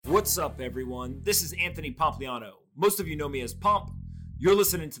What's up, everyone? This is Anthony Pompliano. Most of you know me as Pomp. You're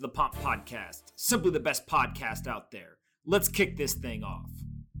listening to the Pomp Podcast, simply the best podcast out there. Let's kick this thing off.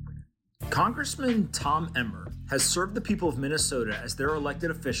 Congressman Tom Emmer has served the people of Minnesota as their elected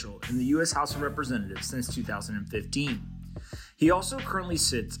official in the U.S. House of Representatives since 2015. He also currently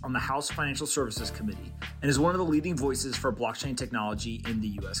sits on the House Financial Services Committee and is one of the leading voices for blockchain technology in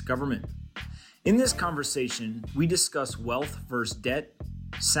the U.S. government. In this conversation, we discuss wealth versus debt,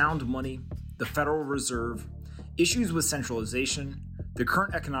 sound money, the Federal Reserve, issues with centralization, the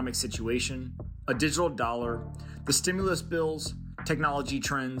current economic situation, a digital dollar, the stimulus bills, technology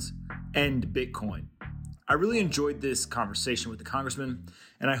trends, and Bitcoin. I really enjoyed this conversation with the Congressman,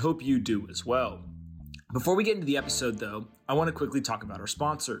 and I hope you do as well. Before we get into the episode, though, I want to quickly talk about our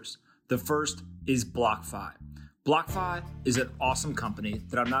sponsors. The first is BlockFi. BlockFi is an awesome company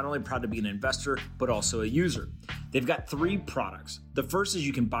that I'm not only proud to be an investor, but also a user. They've got 3 products. The first is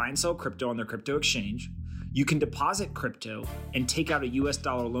you can buy and sell crypto on their crypto exchange. You can deposit crypto and take out a US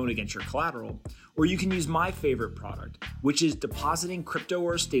dollar loan against your collateral, or you can use my favorite product, which is depositing crypto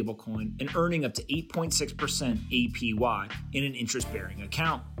or a stablecoin and earning up to 8.6% APY in an interest-bearing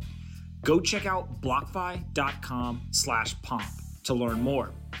account. Go check out blockfi.com/pomp to learn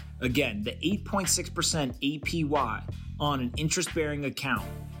more. Again, the 8.6% APY on an interest-bearing account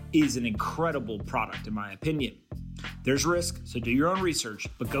is an incredible product in my opinion. There's risk, so do your own research,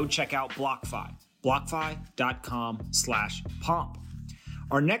 but go check out BlockFi, blockfi.com/pomp.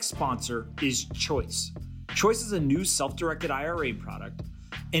 Our next sponsor is Choice. Choice is a new self-directed IRA product,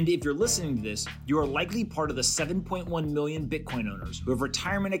 and if you're listening to this, you are likely part of the 7.1 million Bitcoin owners who have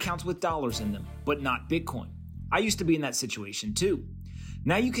retirement accounts with dollars in them, but not Bitcoin. I used to be in that situation too.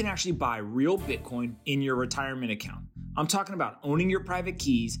 Now you can actually buy real Bitcoin in your retirement account. I'm talking about owning your private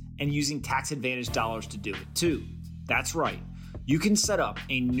keys and using tax advantage dollars to do it too. That's right. You can set up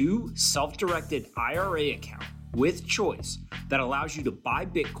a new self-directed IRA account with Choice that allows you to buy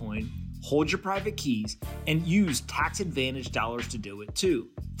Bitcoin, hold your private keys, and use tax advantage dollars to do it too.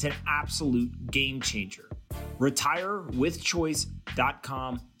 It's an absolute game changer.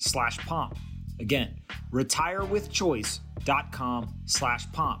 retirewithchoice.com/pomp. Again,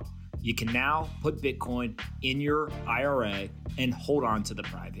 retirewithchoice.com/pomp. You can now put Bitcoin in your IRA and hold on to the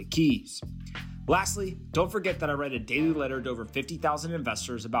private keys. Lastly, don't forget that I write a daily letter to over 50,000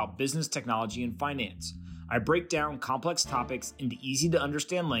 investors about business, technology, and finance. I break down complex topics into easy to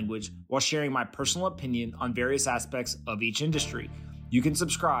understand language while sharing my personal opinion on various aspects of each industry. You can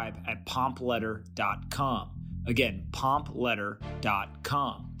subscribe at pompletter.com. Again,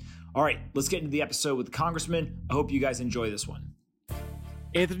 pompletter.com. All right, let's get into the episode with the Congressman. I hope you guys enjoy this one.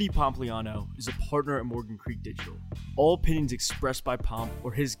 Anthony Pompliano is a partner at Morgan Creek Digital. All opinions expressed by Pomp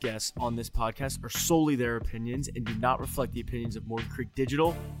or his guests on this podcast are solely their opinions and do not reflect the opinions of Morgan Creek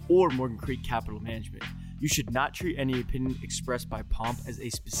Digital or Morgan Creek Capital Management. You should not treat any opinion expressed by Pomp as a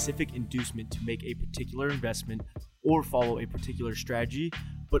specific inducement to make a particular investment or follow a particular strategy,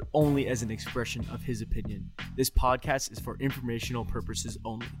 but only as an expression of his opinion. This podcast is for informational purposes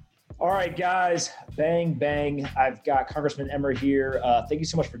only. All right, guys, bang, bang. I've got Congressman Emmer here. Thank you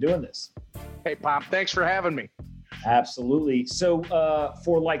so much for doing this. Hey, Pomp, thanks for having me. Absolutely. So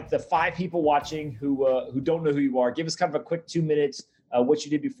for like the 5 people watching who don't know who you are, give us kind of a quick 2 minutes, what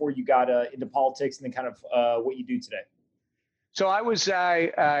you did before you got into politics and then kind of what you do today. So I was,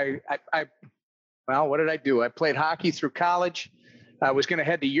 well, what did I do? I played hockey through college. I was going to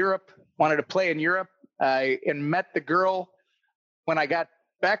head to Europe, wanted to play in Europe, and met the girl when I got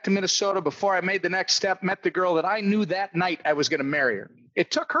back to Minnesota. Before I made the next step, met the girl that I knew that night I was going to marry her. It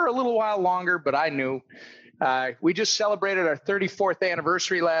took her a little while longer, but I knew. We just celebrated our 34th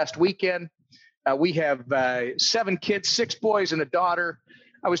anniversary last weekend. We have 7 kids, 6 boys and a daughter.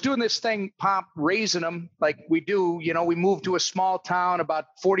 I was doing this thing, Pomp, raising them like we do. You know, we moved to a small town about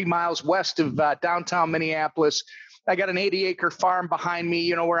 40 miles west of downtown Minneapolis. I got an 80-acre farm behind me.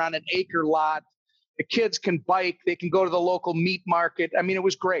 You know, we're on an acre lot. The kids can bike. They can go to the local meat market. I mean, it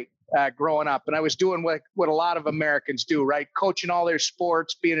was great growing up. And I was doing what a lot of Americans do, right? Coaching all their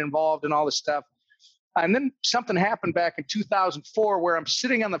sports, being involved in all this stuff. And then something happened back in 2004 where I'm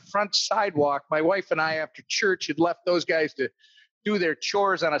sitting on the front sidewalk. My wife and I, after church, had left those guys to do their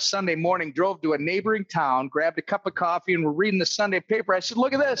chores on a Sunday morning, drove to a neighboring town, grabbed a cup of coffee, and we're reading the Sunday paper. I said,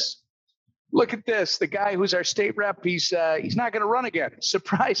 look at this. Look at this. The guy who's our state rep, he's not going to run again.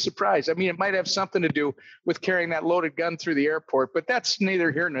 Surprise, surprise. I mean, it might have something to do with carrying that loaded gun through the airport, but that's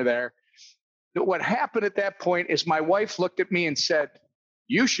neither here nor there. But what happened at that point is my wife looked at me and said,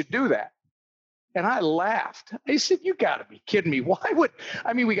 you should do that. And I laughed. I said, you got to be kidding me.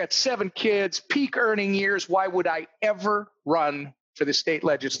 We got 7 kids, peak earning years. Why would I ever run for the state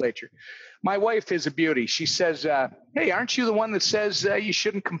legislature. My wife is a beauty. She says, hey, aren't you the one that says you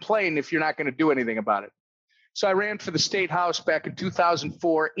shouldn't complain if you're not going to do anything about it? So I ran for the state house back in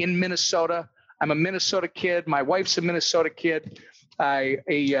 2004 in Minnesota. I'm a Minnesota kid. My wife's a Minnesota kid.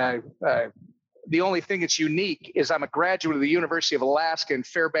 The only thing that's unique is I'm a graduate of the University of Alaska in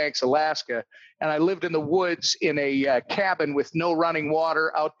Fairbanks, Alaska, and I lived in the woods in a cabin with no running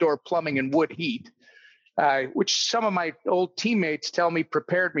water, outdoor plumbing, and wood heat, which some of my old teammates tell me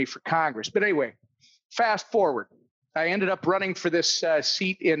prepared me for Congress. But anyway, fast forward. I ended up running for this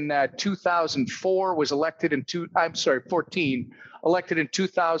seat in 2004, was elected in 14, elected in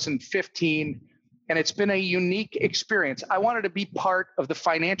 2015. And it's been a unique experience. I wanted to be part of the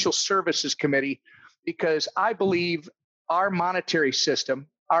Financial Services Committee because I believe our monetary system,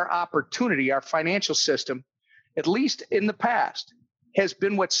 our opportunity, our financial system, at least in the past, has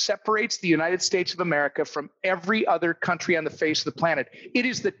been what separates the United States of America from every other country on the face of the planet. It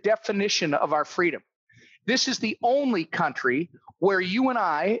is the definition of our freedom. This is the only country where you and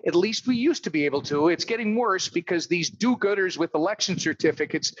I, at least we used to be able to, it's getting worse because these do-gooders with election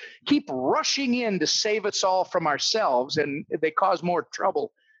certificates keep rushing in to save us all from ourselves, and they cause more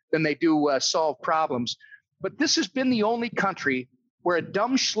trouble than they do solve problems. But this has been the only country where a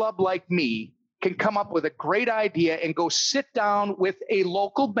dumb schlub like me can come up with a great idea and go sit down with a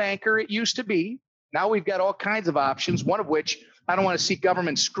local banker, it used to be. Now we've got all kinds of options, one of which I don't want to see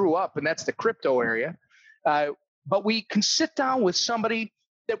government screw up, and that's the crypto area. But we can sit down with somebody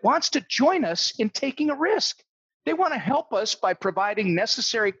that wants to join us in taking a risk. They want to help us by providing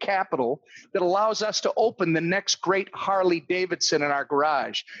necessary capital that allows us to open the next great Harley Davidson in our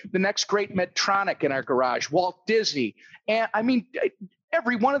garage, the next great Medtronic in our garage, Walt Disney. And I mean,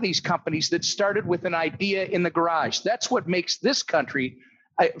 every one of these companies that started with an idea in the garage. That's what makes this country,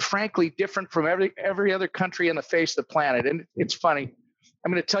 frankly, different from every other country on the face of the planet. And it's funny.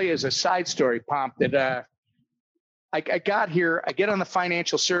 I'm going to tell you as a side story, Pomp, that I got here, I get on the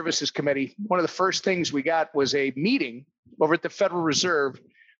Financial Services Committee. One of the first things we got was a meeting over at the Federal Reserve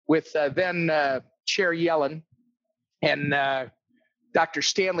with then Chair Yellen and Dr.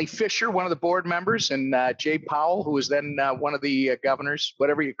 Stanley Fisher, one of the board members, and Jay Powell, who was then one of the governors,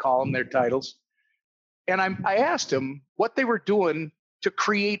 whatever you call them, their titles. And I asked them what they were doing to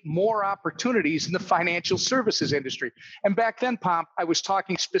create more opportunities in the financial services industry. And back then, Pomp, I was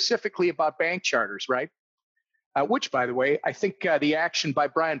talking specifically about bank charters, right? Which, by the way, I think the action by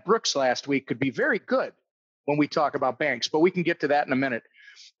Brian Brooks last week could be very good when we talk about banks, but we can get to that in a minute.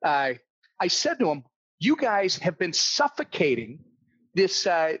 I said to him, you guys have been suffocating this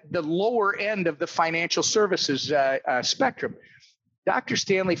the lower end of the financial services spectrum. Dr.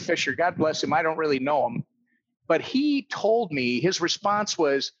 Stanley Fisher, God bless him, I don't really know him, but he told me his response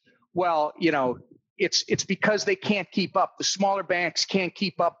was, well, you know, it's because they can't keep up. The smaller banks can't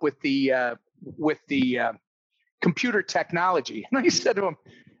keep up with the computer technology. And I said to him,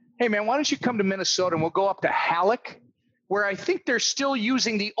 hey, man, why don't you come to Minnesota and we'll go up to Halleck, where I think they're still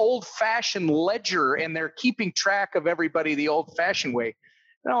using the old-fashioned ledger and they're keeping track of everybody the old-fashioned way.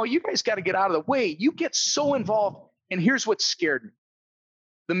 No, you guys got to get out of the way. You get so involved. And here's what scared me.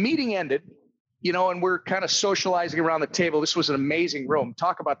 The meeting ended, you know, and we're kind of socializing around the table. This was an amazing room.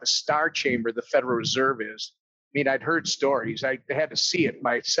 Talk about the star chamber the Federal Reserve is. I mean, I'd heard stories. I had to see it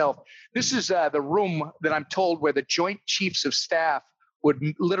myself. This is the room that I'm told where the Joint Chiefs of Staff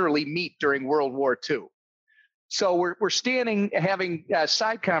would literally meet during World War II. So we're standing having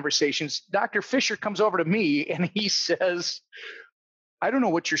side conversations. Dr. Fisher comes over to me and he says, I don't know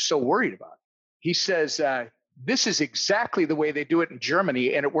what you're so worried about. He says, this is exactly the way they do it in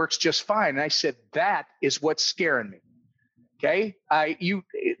Germany and it works just fine. And I said, that is what's scaring me. Okay,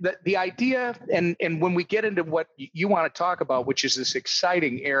 the idea, and when we get into what you want to talk about, which is this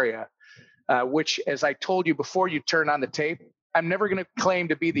exciting area, which, as I told you before you turn on the tape, I'm never going to claim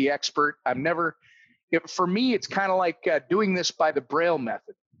to be the expert. For me, it's kind of like doing this by the Braille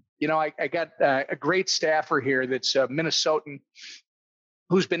method. You know, I got a great staffer here that's a Minnesotan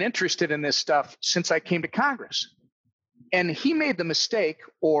who's been interested in this stuff since I came to Congress, and he made the mistake,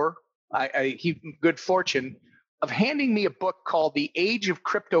 or good fortune, of handing me a book called The Age of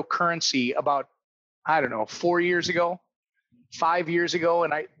Cryptocurrency about, 4 years ago, 5 years ago.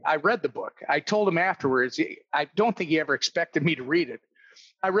 And I read the book. I told him afterwards, I don't think he ever expected me to read it.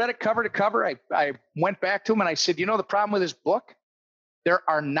 I read it cover to cover. I went back to him and I said, you know, the problem with this book, there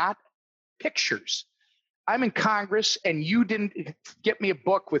are not pictures. I'm in Congress and you didn't get me a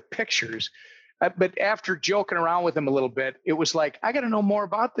book with pictures. But after joking around with him a little bit, it was like, I got to know more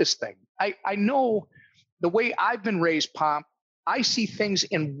about this thing. I know the way I've been raised, Pomp, I see things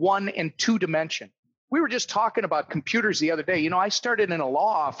in 1 and 2 dimension. We were just talking about computers the other day. You know, I started in a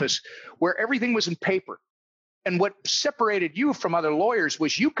law office where everything was in paper. And what separated you from other lawyers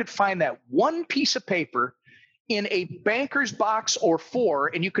was you could find that one piece of paper in a banker's box or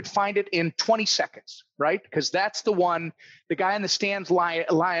four, and you could find it in 20 seconds, right? Because that's the one, the guy in the stand's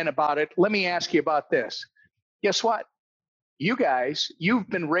lying about it. Let me ask you about this. Guess what? You guys, you've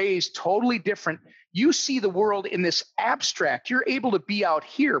been raised totally different. You see the world in this abstract. You're able to be out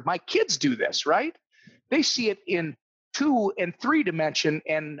here. My kids do this, right? They see it in 2 and 3 dimension,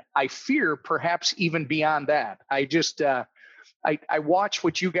 and I fear perhaps even beyond that. I just, I watch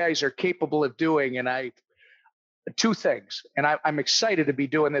what you guys are capable of doing, and two things, and I'm excited to be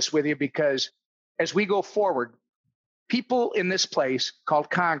doing this with you because as we go forward, people in this place called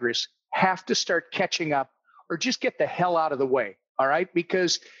Congress have to start catching up or just get the hell out of the way, all right?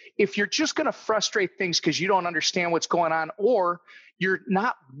 Because if you're just going to frustrate things because you don't understand what's going on, or you're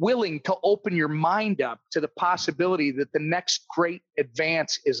not willing to open your mind up to the possibility that the next great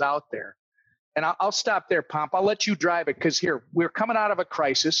advance is out there. And I'll stop there, Pomp. I'll let you drive it because here, we're coming out of a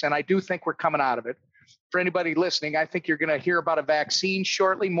crisis, and I do think we're coming out of it. For anybody listening, I think you're going to hear about a vaccine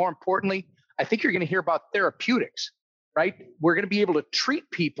shortly. More importantly, I think you're going to hear about therapeutics, right? We're going to be able to treat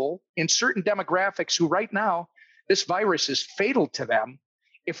people in certain demographics who right now, this virus is fatal to them.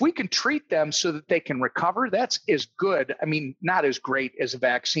 If we can treat them so that they can recover, that's as good. I mean, not as great as a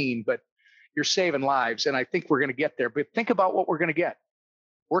vaccine, but you're saving lives. And I think we're going to get there. But think about what we're going to get.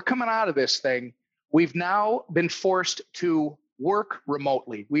 We're coming out of this thing. We've now been forced to work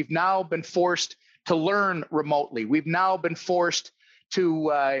remotely. We've now been forced to learn remotely. We've now been forced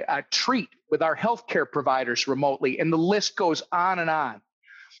to treat with our healthcare providers remotely, and the list goes on and on.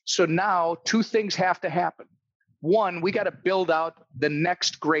 So now 2 things have to happen. One, we got to build out the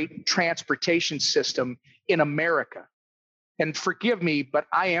next great transportation system in America. And forgive me, but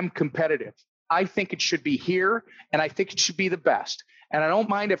I am competitive. I think it should be here, and I think it should be the best. And I don't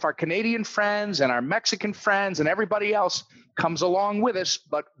mind if our Canadian friends and our Mexican friends and everybody else comes along with us,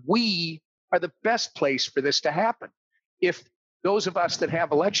 but we are the best place for this to happen. If those of us that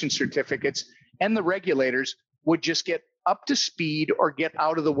have election certificates and the regulators would just get up to speed or get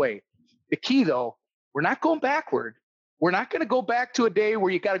out of the way. The key, though, we're not going backward. We're not going to go back to a day where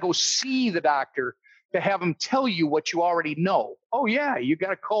you got to go see the doctor to have them tell you what you already know. Oh, yeah, you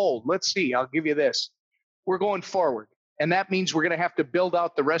got a cold. Let's see. I'll give you this. We're going forward. And that means we're going to have to build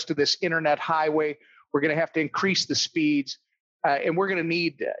out the rest of this internet highway. We're going to have to increase the speeds. And we're going to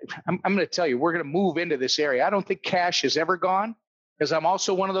need, I'm going to tell you, we're going to move into this area. I don't think cash is ever gone, because I'm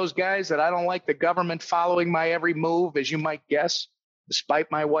also one of those guys that I don't like the government following my every move, as you might guess, despite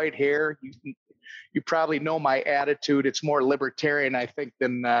my white hair. You probably know my attitude. It's more libertarian, I think,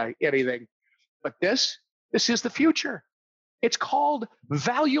 than anything. But this is the future. It's called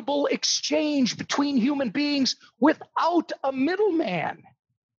valuable exchange between human beings without a middleman.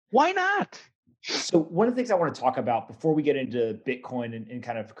 Why not? So one of the things I want to talk about before we get into Bitcoin and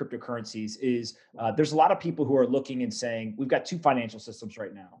kind of cryptocurrencies is there's a lot of people who are looking and saying, we've got 2 financial systems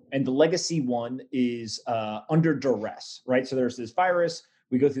right now. And the legacy one is under duress, right? So there's this virus.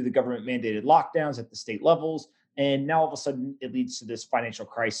 We go through the government mandated lockdowns at the state levels. And now all of a sudden it leads to this financial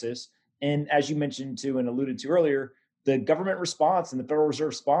crisis. And as you mentioned to and alluded to earlier, the government response and the Federal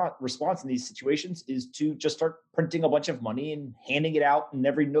Reserve response in these situations is to just start printing a bunch of money and handing it out in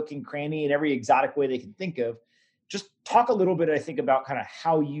every nook and cranny and every exotic way they can think of. Just talk a little bit, I think, about kind of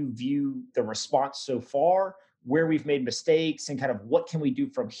how you view the response so far, where we've made mistakes, and kind of what can we do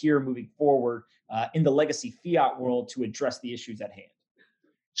from here moving forward in the legacy fiat world to address the issues at hand.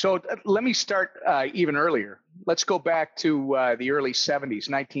 So let me start even earlier. Let's go back to the early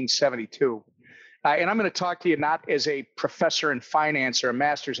 70s, 1972. And I'm going to talk to you not as a professor in finance or a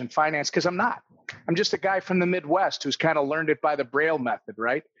master's in finance, because I'm not. I'm just a guy from the Midwest who's kind of learned it by the Braille method,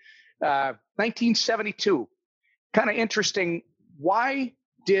 right? 1972, kind of interesting. Why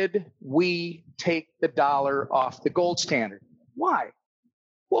did we take the dollar off the gold standard? Why?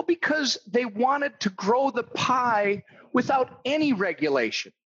 Well, because they wanted to grow the pie without any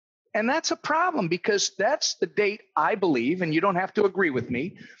regulation. And that's a problem, because that's the date, I believe, and you don't have to agree with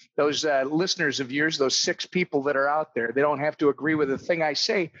me. Those listeners of yours, those 6 people that are out there, they don't have to agree with the thing I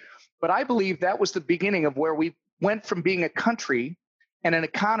say. But I believe that was the beginning of where we went from being a country and an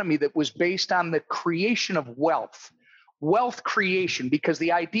economy that was based on the creation of wealth creation, because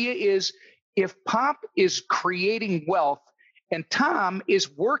the idea is if Pomp is creating wealth and Tom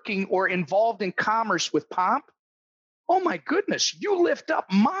is working or involved in commerce with Pomp, oh my goodness, you lift up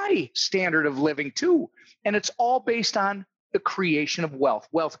my standard of living too. And it's all based on the creation of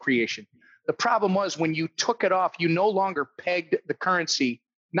wealth creation. The problem was when you took it off, you no longer pegged the currency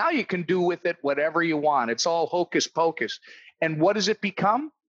Now you can do with it whatever you want. It's all hocus pocus. And what does it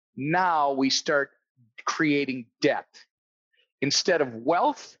become? Now we start creating debt. Instead of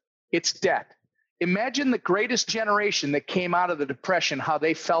wealth, it's debt. Imagine the greatest generation that came out of the Depression, how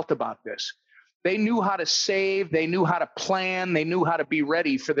they felt about this. They knew how to save, they knew how to plan, they knew how to be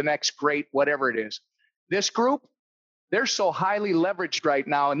ready for the next great whatever it is. This group, they're so highly leveraged right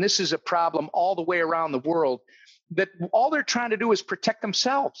now, and this is a problem all the way around the world, that all they're trying to do is protect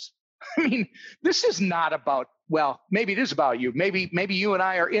themselves. I mean, this is not about, well, maybe it is about you. Maybe you and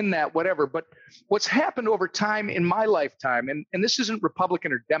I are in that, whatever. But what's happened over time in my lifetime, and this isn't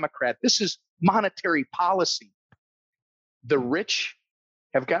Republican or Democrat, this is monetary policy. The rich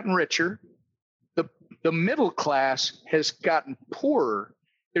have gotten richer. The middle class has gotten poorer.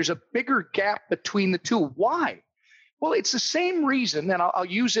 There's a bigger gap between the two. Why? Well, it's the same reason, and I'll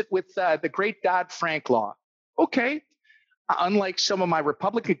use it with the great Dodd-Frank law. Okay, unlike some of my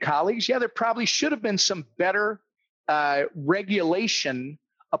Republican colleagues, yeah, there probably should have been some better regulation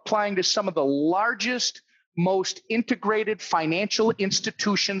applying to some of the largest, most integrated financial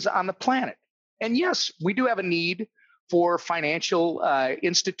institutions on the planet. And yes, we do have a need for financial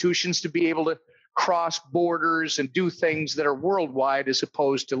institutions to be able to cross borders and do things that are worldwide as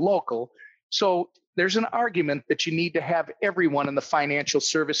opposed to local. So there's an argument that you need to have everyone in the financial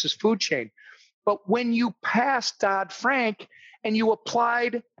services food chain. But when you passed Dodd-Frank and you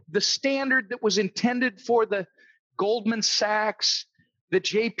applied the standard that was intended for the Goldman Sachs, the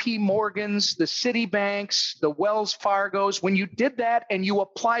JP Morgans, the Citibanks, the Wells Fargos, when you did that and you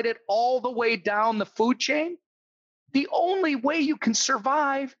applied it all the way down the food chain, the only way you can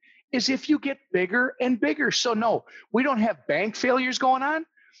survive is if you get bigger and bigger. So no, we don't have bank failures going on,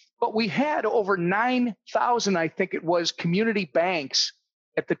 but we had over 9,000, I think it was, community banks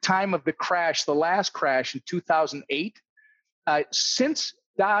at the time of the crash, the last crash in 2008. Since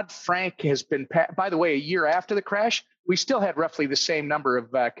Dodd-Frank has been, by the way, a year after the crash, we still had roughly the same number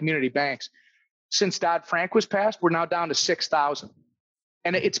of community banks. Since Dodd-Frank was passed, we're now down to 6,000.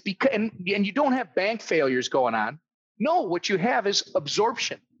 And it's because, and you don't have bank failures going on. No, what you have is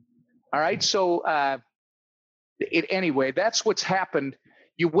absorption. All right. So anyway, that's what's happened.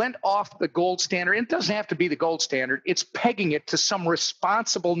 You went off the gold standard. It doesn't have to be the gold standard. It's pegging it to some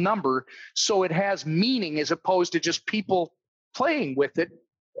responsible number so it has meaning as opposed to just people playing with it,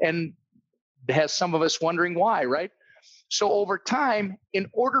 and has some of us wondering why, right? So over time, in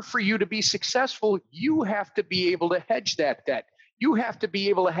order for you to be successful, you have to be able to hedge that debt. You have to be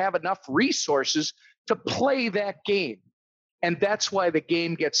able to have enough resources to play that game. And that's why the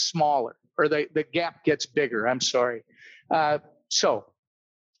game gets smaller, or the gap gets bigger. I'm sorry. So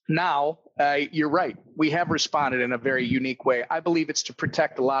now you're right. We have responded in a very unique way. I believe it's to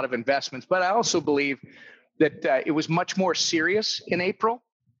protect a lot of investments, but I also believe that it was much more serious in April.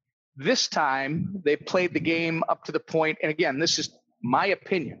 This time they played the game up to the point, and again, this is my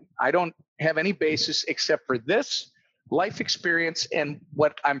opinion. I don't have any basis except for this life experience and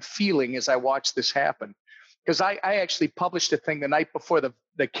what I'm feeling as I watch this happen. Because I actually published a thing the night before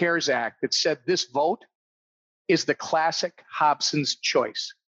the CARES Act that said this vote is the classic Hobson's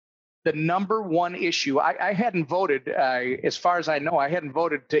choice. The number one issue, I hadn't voted, as far as I know, I hadn't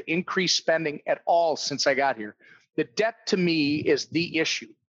voted to increase spending at all since I got here. The debt to me is the issue,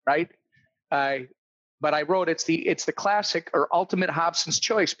 right? But I wrote it's the classic or ultimate Hobson's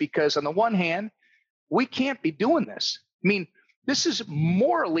choice, because on the one hand, we can't be doing this. I mean, this is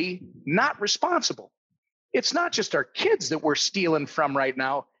morally not responsible. It's not just our kids that we're stealing from right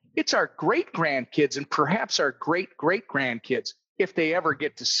now. It's our great-grandkids and perhaps our great-great-grandkids, if they ever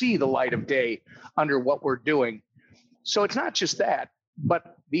get to see the light of day under what we're doing. So it's not just that.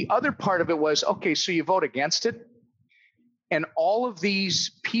 But the other part of it was, okay, so you vote against it. And all of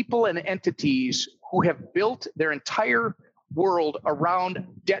these people and entities who have built their entire world around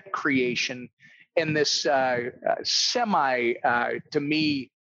debt creation and this to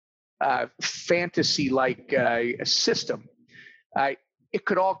me, fantasy-like system, it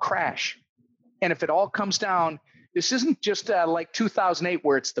could all crash. And if it all comes down, this isn't just like 2008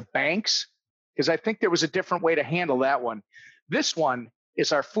 where it's the banks, because I think there was a different way to handle that one. This one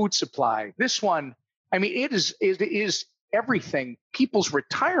is our food supply. This one, I mean, it is everything. People's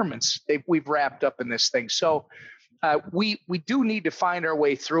retirements, we've wrapped up in this thing. So we do need to find our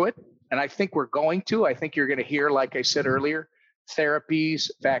way through it. And I think we're going to. I think you're going to hear, like I said earlier, therapies,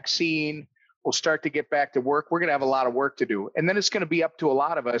 vaccine. We'll start to get back to work. We're going to have a lot of work to do. And then it's going to be up to a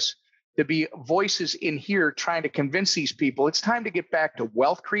lot of us to be voices in here trying to convince these people it's time to get back to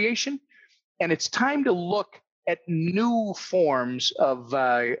wealth creation. And it's time to look at new forms of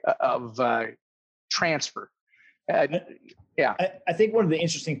transfer. Yeah. I think one of the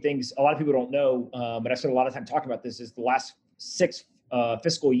interesting things a lot of people don't know, but I spent a lot of time talking about this, is the last 6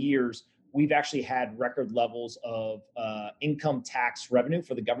 fiscal years, we've actually had record levels of income tax revenue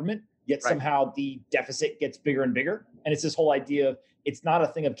for the government, yet somehow the deficit gets bigger and bigger. And it's this whole idea of, it's not a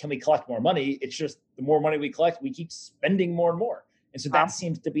thing of, can we collect more money? It's just the more money we collect, we keep spending more and more. And so that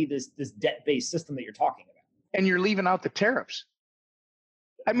seems to be this debt-based system that you're talking about. And you're leaving out the tariffs.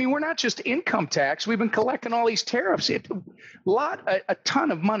 I mean, we're not just income tax. We've been collecting all these tariffs. A ton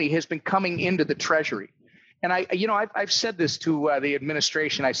of money has been coming into the Treasury. And I've said this to the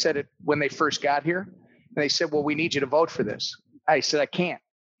administration. I said it when they first got here. And they said, well, we need you to vote for this. I said, I can't.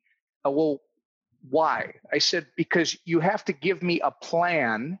 Well, why? I said, because you have to give me a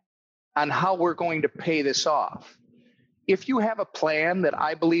plan on how we're going to pay this off. If you have a plan that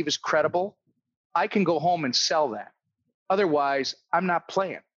I believe is credible, I can go home and sell that. Otherwise, I'm not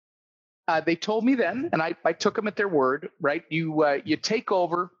playing. They told me then, and I took them at their word, right? You take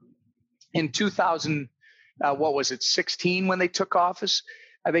over in 2000, 16 when they took office.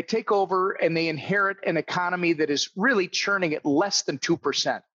 They take over and they inherit an economy that is really churning at less than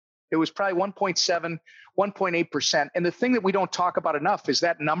 2%. It was probably 1.7, 1.8%. And the thing that we don't talk about enough is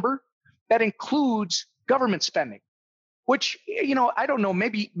that number that includes government spending. Which, I don't know,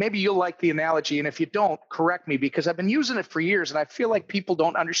 maybe you'll like the analogy. And if you don't, correct me, because I've been using it for years and I feel like people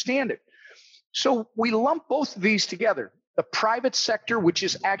don't understand it. So we lump both of these together. The private sector, which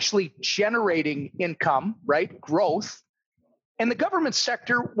is actually generating income, right? Growth. And the government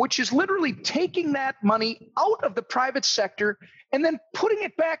sector, which is literally taking that money out of the private sector and then putting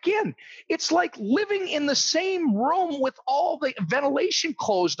it back in. It's like living in the same room with all the ventilation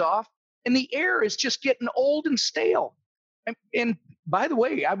closed off and the air is just getting old and stale. And by the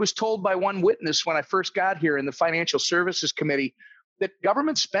way, I was told by one witness when I first got here in the Financial Services Committee that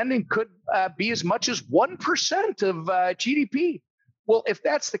government spending could be as much as 1% of GDP. Well, if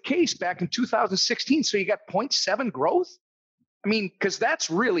that's the case back in 2016, so you got 0.7 growth? I mean, because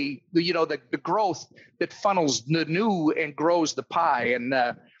that's really the growth that funnels the new and grows the pie. And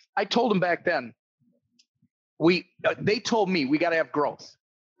I told them back then, they told me we got to have growth.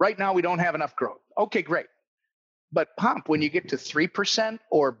 Right now, we don't have enough growth. Okay, great. But Pomp, when you get to 3%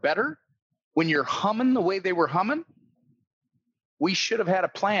 or better, when you're humming the way they were humming, we should have had a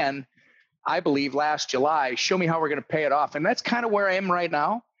plan, I believe, last July. Show me how we're going to pay it off. And that's kind of where I am right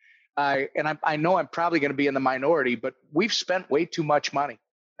now. And I know I'm probably going to be in the minority, but we've spent way too much money.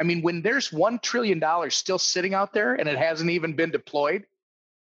 I mean, when there's $1 trillion still sitting out there and it hasn't even been deployed,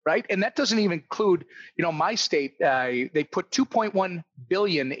 right? And that doesn't even include, my state, they put $2.1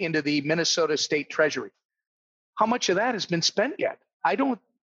 billion into the Minnesota State Treasury. How much of that has been spent yet?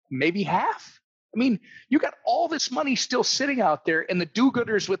 Maybe half. I mean, you got all this money still sitting out there, and the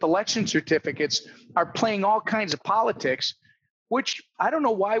do-gooders with election certificates are playing all kinds of politics, which I don't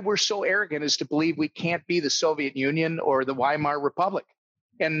know why we're so arrogant as to believe we can't be the Soviet Union or the Weimar Republic.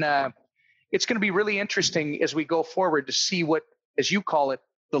 And it's going to be really interesting as we go forward to see what, as you call it,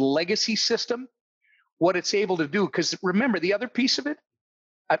 the legacy system, what it's able to do. Because remember, the other piece of it,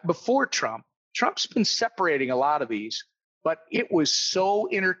 before Trump's been separating a lot of these, but it was so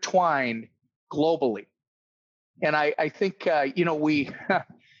intertwined globally. And I think,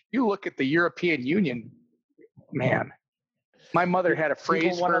 you look at the European Union, man, my mother had a phrase.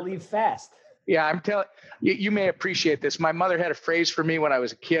 People want to leave fast. Yeah, I'm telling you, may appreciate this. My mother had a phrase for me when I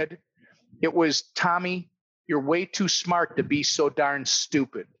was a kid. It was, Tommy, you're way too smart to be so darn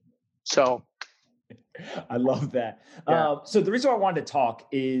stupid. So I love that. Yeah. So the reason why I wanted to talk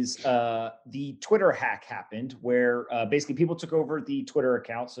is the Twitter hack happened where basically people took over the Twitter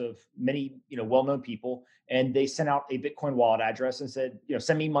accounts of many, well-known people, and they sent out a Bitcoin wallet address and said,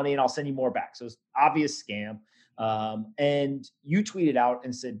 send me money and I'll send you more back. So it's obvious scam. And you tweeted out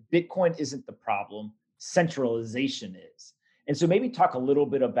and said, Bitcoin isn't the problem, centralization is. And so maybe talk a little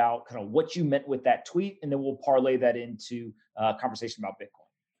bit about kind of what you meant with that tweet, and then we'll parlay that into a conversation about Bitcoin.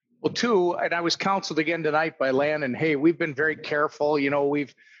 Well, two, and I was counseled again tonight by Landon. Hey, we've been very careful.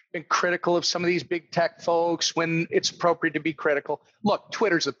 We've been critical of some of these big tech folks when it's appropriate to be critical. Look,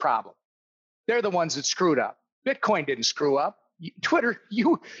 Twitter's the problem. They're the ones that screwed up. Bitcoin didn't screw up. Twitter,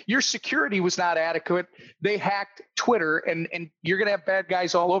 your security was not adequate. They hacked Twitter, and you're going to have bad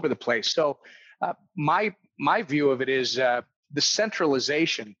guys all over the place. So my view of it is the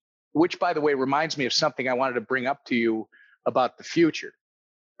centralization, which, by the way, reminds me of something I wanted to bring up to you about the future.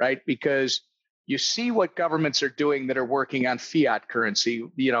 Right? Because you see what governments are doing that are working on fiat currency.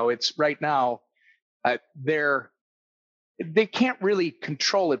 It's right now, they can't really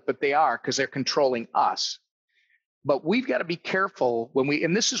control it, but they are, because they're controlling us. But we've got to be careful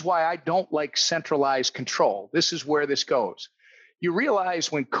and this is why I don't like centralized control. This is where this goes. You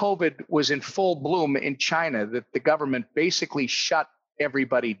realize when COVID was in full bloom in China that the government basically shut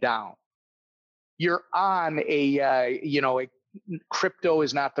everybody down. You're on crypto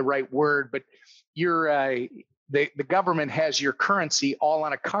is not the right word, but the government has your currency all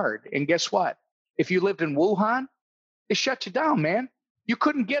on a card. And guess what? If you lived in Wuhan, they shut you down, man. You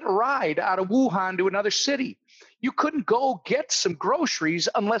couldn't get a ride out of Wuhan to another city. You couldn't go get some groceries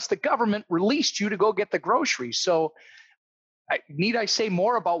unless the government released you to go get the groceries. So need I say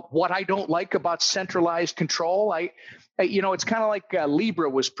more about what I don't like about centralized control? It's kind of like Libra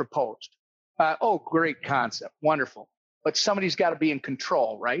was proposed. Great concept. Wonderful. But somebody's got to be in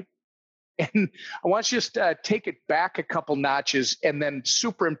control, right? And I want you to just take it back a couple notches and then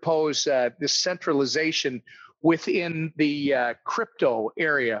superimpose this centralization within the crypto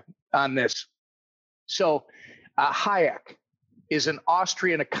area on this. So Hayek is an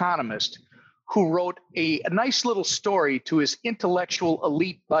Austrian economist who wrote a nice little story to his intellectual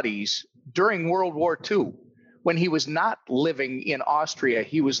elite buddies during World War II when he was not living in Austria.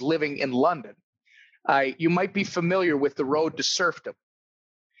 He was living in London. You might be familiar with The Road to Serfdom.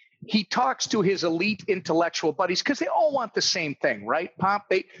 He talks to his elite intellectual buddies because they all want the same thing, right, Pomp?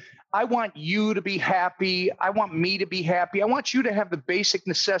 I want you to be happy. I want me to be happy. I want you to have the basic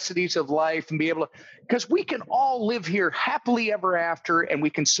necessities of life and be able to, because we can all live here happily ever after and we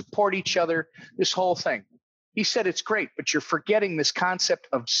can support each other, this whole thing. He said, it's great, but you're forgetting this concept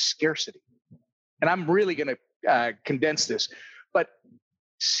of scarcity. And I'm really going to condense this. But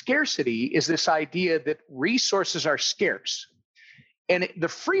scarcity is this idea that resources are scarce. And the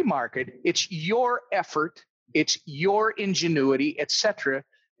free market, it's your effort, it's your ingenuity, et cetera,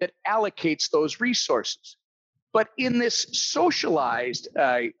 that allocates those resources. But in this socialized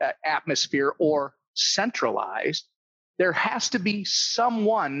atmosphere or centralized, there has to be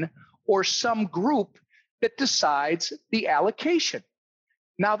someone or some group that decides the allocation.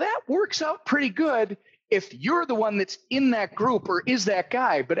 Now that works out pretty good if you're the one that's in that group or is that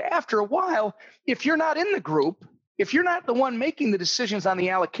guy. But after a while, if you're not in the group, if you're not the one making the decisions on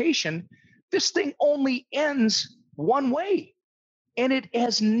the allocation, this thing only ends one way. And it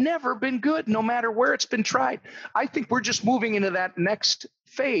has never been good, no matter where it's been tried. I think we're just moving into that next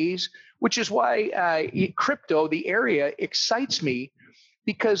phase, which is why crypto, the area, excites me.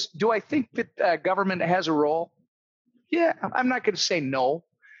 Because do I think that government has a role? Yeah, I'm not going to say no.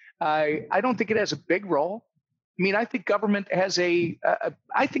 I don't think it has a big role. I mean, I think government has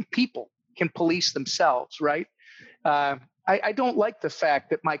I think people can police themselves, right? I don't like the fact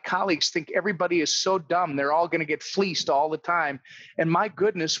that my colleagues think everybody is so dumb, they're all going to get fleeced all the time. And my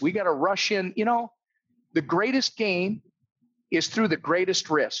goodness, we got to rush in. The greatest gain is through the greatest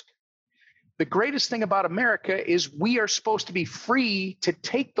risk. The greatest thing about America is we are supposed to be free to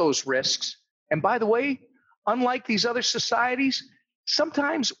take those risks. And by the way, unlike these other societies,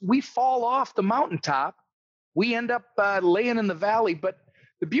 sometimes we fall off the mountaintop. We end up laying in the valley. But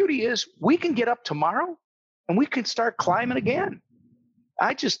the beauty is we can get up tomorrow and we can start climbing again.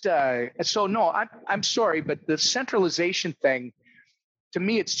 I'm sorry, but the centralization thing, to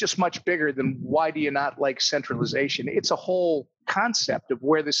me, it's just much bigger than why do you not like centralization? It's a whole concept of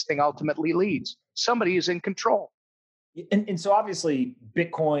where this thing ultimately leads. Somebody is in control. And so obviously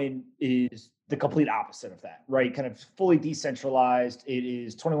Bitcoin is the complete opposite of that, right? Kind of fully decentralized. It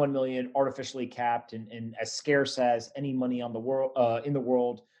is 21 million artificially capped and as scarce as any money on the world in the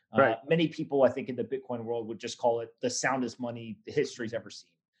world. Right. Many people, I think, in the Bitcoin world would just call it the soundest money the history's ever seen.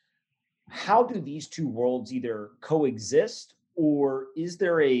 How do these two worlds either coexist, or is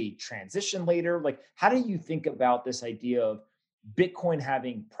there a transition later? Like, how do you think about this idea of Bitcoin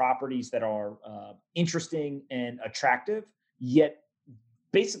having properties that are interesting and attractive, yet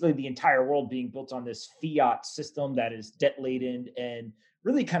basically the entire world being built on this fiat system that is debt laden and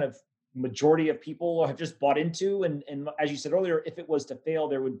really kind of majority of people have just bought into, and as you said earlier, if it was to fail,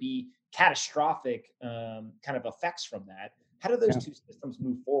 there would be catastrophic kind of effects from that. How do those two systems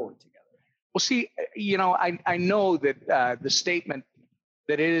move forward together? Well, see, I know that the statement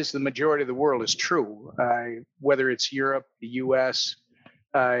that it is the majority of the world is true, whether it's Europe, the U.S.,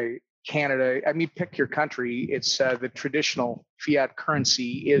 Canada. I mean, pick your country. It's the traditional fiat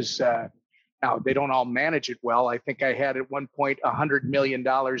currency is now, they don't all manage it well. I think I had at one point $100 million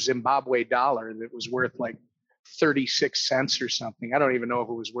Zimbabwe dollar that was worth like 36 cents or something. I don't even know if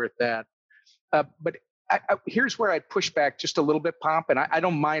it was worth that. But here's where I push back just a little bit, Pomp, and I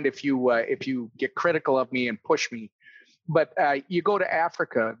don't mind if you get critical of me and push me. But you go to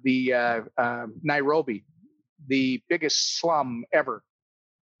Africa, the Nairobi, the biggest slum ever.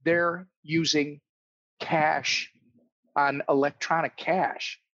 They're using cash on electronic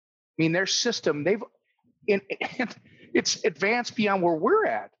cash. I mean, their system, it's advanced beyond where we're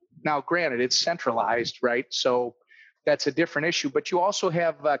at. Now, granted, it's centralized, right? So that's a different issue. But you also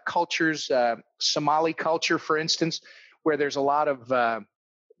have cultures, Somali culture, for instance, where there's a lot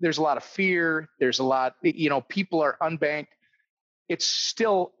of fear. There's a lot, people are unbanked. It's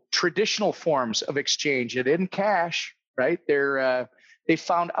still traditional forms of exchange. It isn't cash, right? They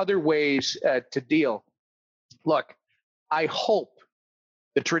found other ways to deal. Look, I hope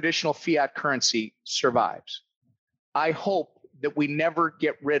the traditional fiat currency survives. I hope that we never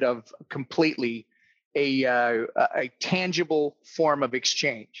get rid of completely a tangible form of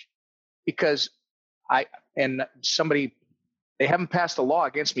exchange, because they haven't passed a law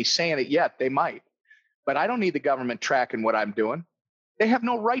against me saying it yet. They might, but I don't need the government tracking what I'm doing. They have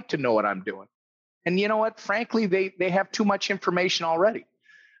no right to know what I'm doing. And you know what? Frankly, they have too much information already.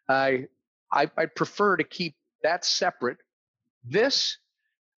 I prefer to keep that separate. This,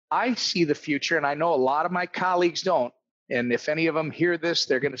 I see the future, and I know a lot of my colleagues don't. And if any of them hear this,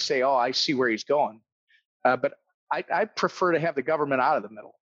 they're going to say, oh, I see where he's going. But I prefer to have the government out of the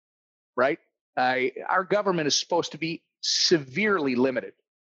middle, right? Our government is supposed to be severely limited.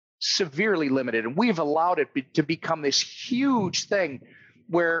 And we've allowed it to become this huge thing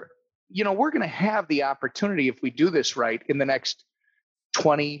where, we're going to have the opportunity, if we do this right, in the next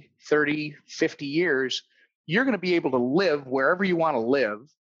 20, 30, 50 years, you're going to be able to live wherever you want to live.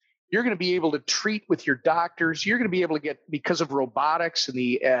 You're going to be able to treat with your doctors. You're going to be able to get, because of robotics and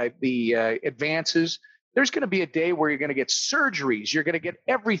the advances, there's going to be a day where you're going to get surgeries. You're going to get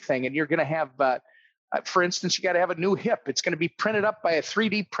everything. And you're going to have, for instance, you got to have a new hip. It's going to be printed up by a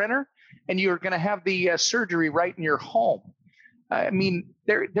 3D printer, and you're going to have the surgery right in your home. I mean,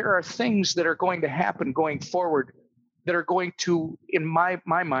 there are things that are going to happen going forward that are going to, in my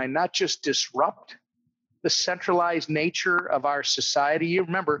mind, not just disrupt the centralized nature of our society. You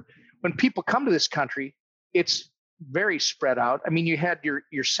remember, when people come to this country, it's very spread out. I mean, you had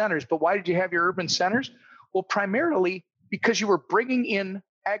your centers, but why did you have your urban centers? Well, primarily because you were bringing in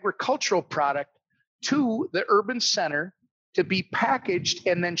agricultural product to the urban center to be packaged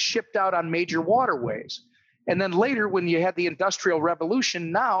and then shipped out on major waterways. And then later, when you had the Industrial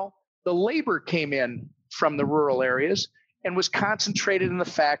Revolution, now the labor came in from the rural areas and was concentrated in the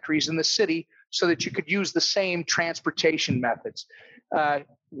factories in the city so that you could use the same transportation methods.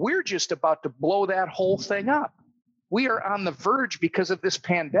 We're just about to blow that whole thing up. We are on the verge, because of this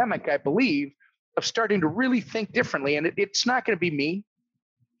pandemic, I believe, of starting to really think differently. And it's not going to be me.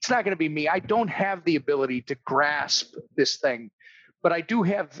 It's not going to be me. I don't have the ability to grasp this thing, but I do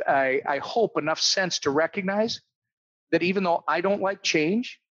have, I hope, enough sense to recognize that even though I don't like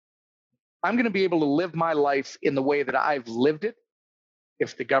change, I'm going to be able to live my life in the way that I've lived it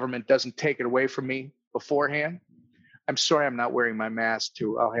if the government doesn't take it away from me beforehand. I'm sorry I'm not wearing my mask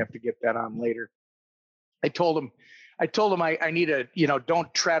too. I'll have to get that on later. I told him I need a,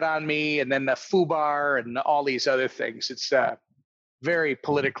 don't tread on me, and then the FUBAR and all these other things. It's very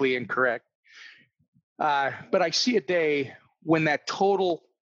politically incorrect. But I see a day when that total,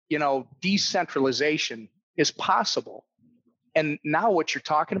 decentralization is possible. And now what you're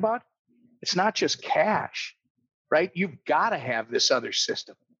talking about, it's not just cash, right? You've got to have this other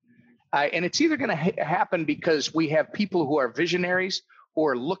system. And it's either going to happen because we have people who are visionaries, who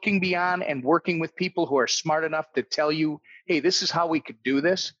are looking beyond and working with people who are smart enough to tell you, hey, this is how we could do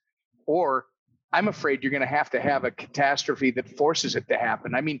this. Or I'm afraid you're going to have a catastrophe that forces it to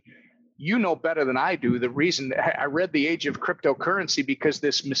happen. I mean, you know better than I do the reason. I read The Age of Cryptocurrency because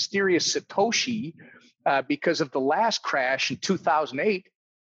this mysterious Satoshi, because of the last crash in 2008,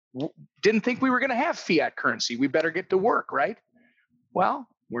 didn't think we were going to have fiat currency. We better get to work, right? Well,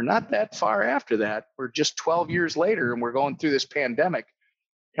 we're not that far after that. We're just 12 years later, and we're going through this pandemic.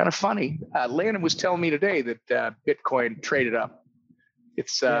 Kind of funny. Landon was telling me today that Bitcoin traded up.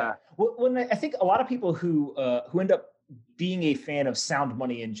 It's Well, I think a lot of people who end up being a fan of sound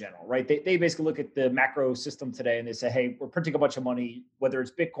money in general, right? They basically look at the macro system today and they say, hey, we're printing a bunch of money, whether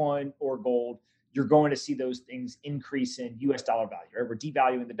it's Bitcoin or gold, you're going to see those things increase in US dollar value, right? We're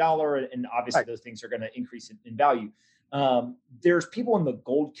devaluing the dollar, and obviously those things are going to increase in value. There's people in the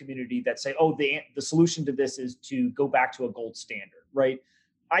gold community that say, oh, the solution to this is to go back to a gold standard, right?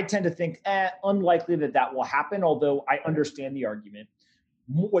 I tend to think unlikely that will happen, although I understand the argument.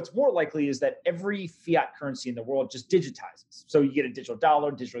 What's more likely is that every fiat currency in the world just digitizes. So you get a digital dollar,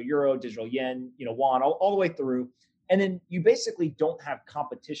 digital euro, digital yen, won, all the way through. And then you basically don't have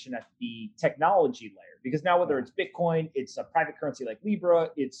competition at the technology layer, because now whether it's Bitcoin, it's a private currency like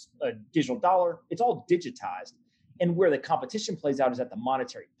Libra, it's a digital dollar, it's all digitized. And where the competition plays out is at the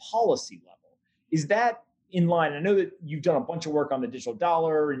monetary policy level. Is that in line, I know that you've done a bunch of work on the digital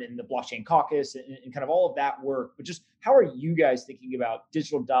dollar and the blockchain caucus and kind of all of that work, but just how are you guys thinking about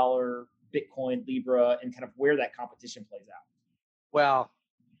digital dollar, Bitcoin, Libra, and kind of where that competition plays out? Well,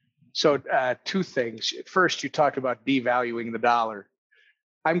 so two things. First, you talked about devaluing the dollar.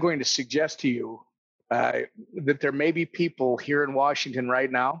 I'm going to suggest to you that there may be people here in Washington right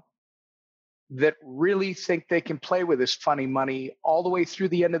now that really think they can play with this funny money all the way through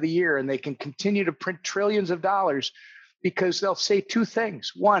the end of the year, and they can continue to print trillions of dollars because they'll say two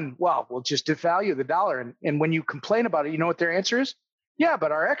things. One, well, we'll just devalue the dollar. And when you complain about it, you know what their answer is? Yeah,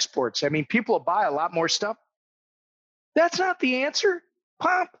 but our exports, I mean, people will buy a lot more stuff. That's not the answer,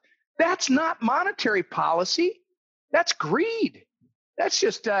 Pomp. That's not monetary policy. That's greed. That's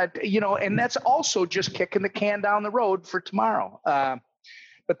just, and that's also just kicking the can down the road for tomorrow.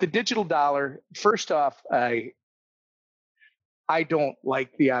 But the digital dollar, first off, I don't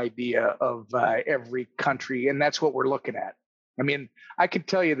like the idea of every country, and that's what we're looking at. I mean, I can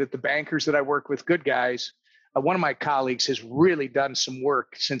tell you that the bankers that I work with, good guys, one of my colleagues has really done some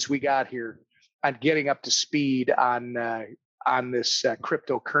work since we got here on getting up to speed on this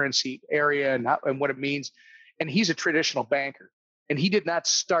cryptocurrency area and what it means. And he's a traditional banker, and he did not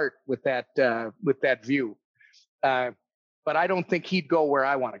start with that view. But I don't think he'd go where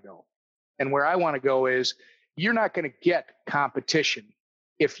I want to go. And where I want to go is you're not going to get competition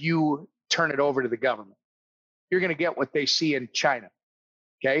if you turn it over to the government. You're going to get what they see in China.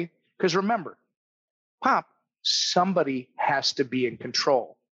 Okay? Because remember, Pop, somebody has to be in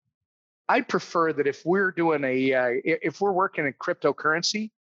control. I'd prefer that if we're doing if we're working in cryptocurrency,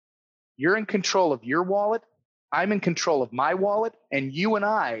 you're in control of your wallet, I'm in control of my wallet, and you and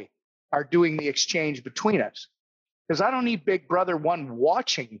I are doing the exchange between us. Because I don't need Big Brother, one,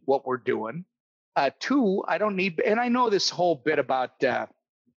 watching what we're doing. Two, I don't need, and I know this whole bit about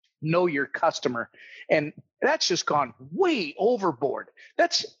know your customer, and that's just gone way overboard.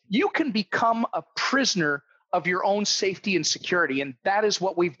 You can become a prisoner of your own safety and security, and that is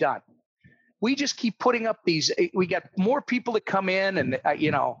what we've done. We just keep putting up these, we got more people to come in, and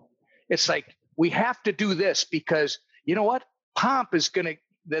it's like, we have to do this because, you know what? Pomp is going to,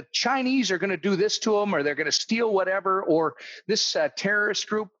 the Chinese are going to do this to them, or they're going to steal whatever, or this terrorist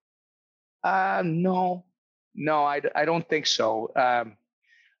group. No, I don't think so.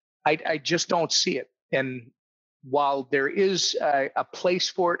 I just don't see it. And while there is a place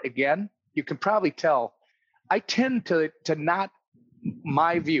for it, again, you can probably tell, I tend to not,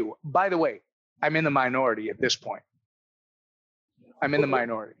 my view, by the way, I'm in the minority at this point. I'm in the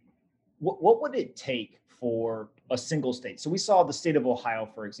minority. What would it take for a single state? So we saw the state of Ohio,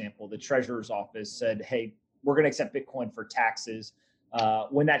 for example, the treasurer's office said, hey, we're going to accept Bitcoin for taxes.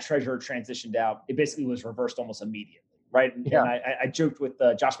 When that treasurer transitioned out, it basically was reversed almost immediately, right? And, yeah. and I joked with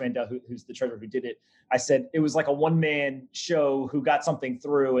Josh Mandel, who's the treasurer who did it. I said it was like a one-man show who got something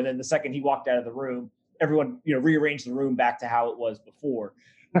through, and then the second he walked out of the room, everyone rearranged the room back to how it was before.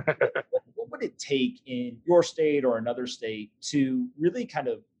 What would it take in your state or another state to really kind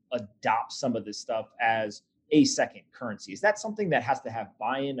of adopt some of this stuff as a second currency? Is that something that has to have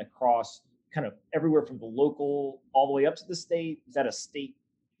buy-in across kind of everywhere from the local all the way up to the state? Is that a state,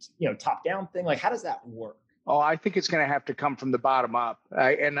 top-down thing? Like, how does that work? Oh, I think it's going to have to come from the bottom up.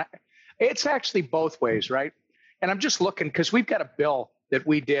 And it's actually both ways, right? And I'm just looking because we've got a bill that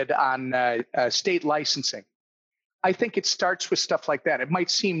we did on state licensing. I think it starts with stuff like that. It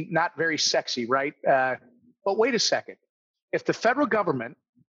might seem not very sexy, right? But wait a second. If the federal government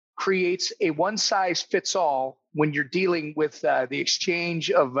creates a one-size-fits-all when you're dealing with the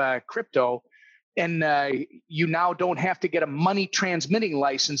exchange of crypto, and you now don't have to get a money transmitting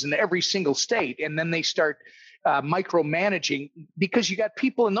license in every single state, and then they start micromanaging because you got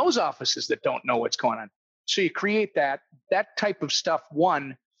people in those offices that don't know what's going on. So you create that type of stuff.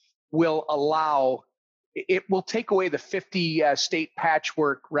 One will allow, it will take away the 50 state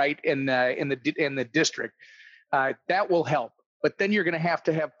patchwork, right, in the district. That will help. But then you're going to have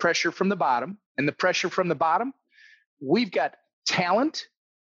pressure from the bottom, and the pressure from the bottom, we've got talent,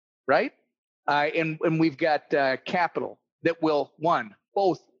 right? And we've got capital that will,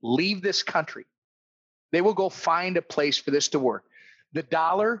 both leave this country. They will go find a place for this to work. The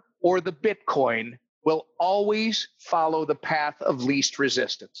dollar or the Bitcoin will always follow the path of least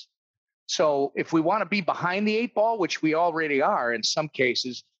resistance. So if we want to be behind the eight ball, which we already are in some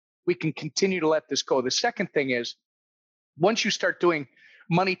cases, we can continue to let this go. The second thing is, once you start doing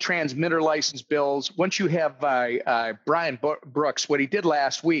money transmitter license bills, once you have Brian Brooks, what he did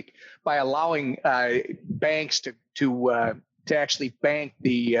last week by allowing banks to actually bank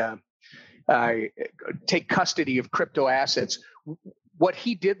take custody of crypto assets, what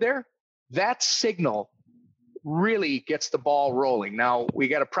he did there, that signal really gets the ball rolling. Now, we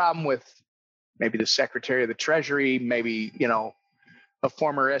got a problem with maybe the Secretary of the Treasury, maybe, a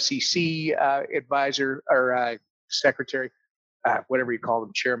former SEC advisor or secretary, whatever you call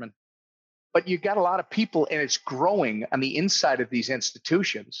them, chairman. But you got a lot of people, and it's growing on the inside of these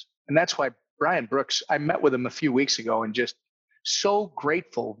institutions. And that's why Brian Brooks, I met with him a few weeks ago and just so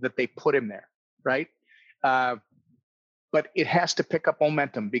grateful that they put him there, right? But it has to pick up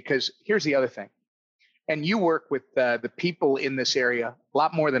momentum, because here's the other thing. And you work with the people in this area a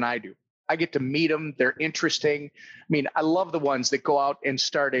lot more than I do. I get to meet them. They're interesting. I mean, I love the ones that go out and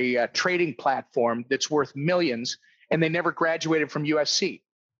start a trading platform that's worth millions, and they never graduated from USC.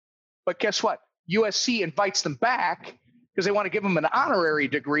 But guess what? USC invites them back because they want to give them an honorary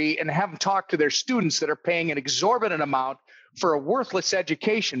degree and have them talk to their students that are paying an exorbitant amount for a worthless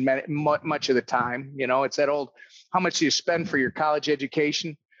education much of the time. It's that old, how much do you spend for your college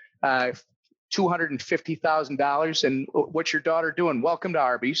education? $250,000. And what's your daughter doing? Welcome to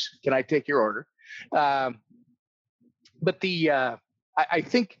Arby's. Can I take your order? But I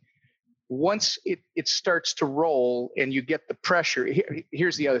think once it starts to roll and you get the pressure,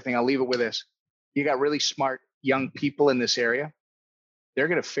 here's the other thing. I'll leave it with this. You got really smart young people in this area. They're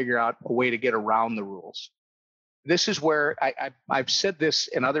going to figure out a way to get around the rules. This is where I've said this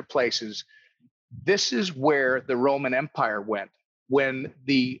in other places. This is where the Roman Empire went, when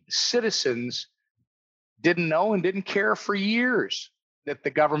the citizens didn't know and didn't care for years that the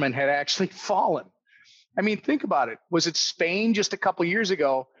government had actually fallen. I mean, think about it. Was it Spain just a couple of years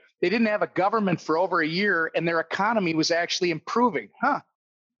ago? They didn't have a government for over a year, and their economy was actually improving.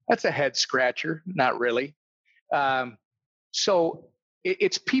 That's a head scratcher. Not really. So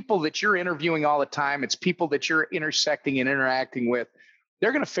it's people that you're interviewing all the time. It's people that you're intersecting and interacting with.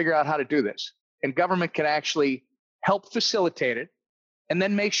 They're going to figure out how to do this, and government can actually help facilitate it, and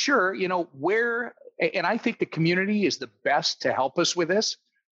then make sure, where, and I think the community is the best to help us with this,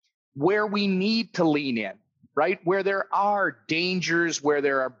 where we need to lean in, right? Where there are dangers, where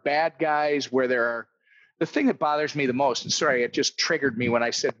there are bad guys, where there are, the thing that bothers me the most, and sorry, it just triggered me when I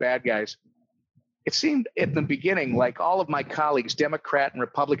said bad guys. It seemed at the beginning like all of my colleagues, Democrat and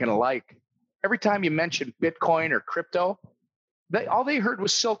Republican alike, every time you mentioned Bitcoin or crypto, all they heard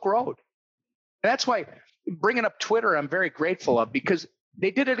was Silk Road. And that's why bringing up Twitter, I'm very grateful of, because they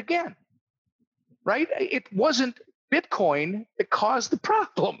did it again, right? It wasn't Bitcoin that caused the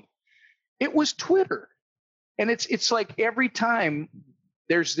problem. It was Twitter. And it's like every time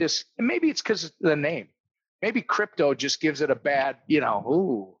there's this, and maybe it's because of the name. Maybe crypto just gives it a bad,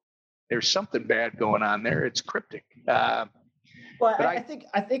 there's something bad going on there. It's cryptic. Well, I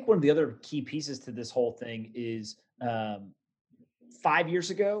think one of the other key pieces to this whole thing is 5 years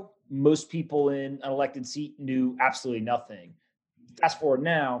ago, most people in an elected seat knew absolutely nothing. Fast forward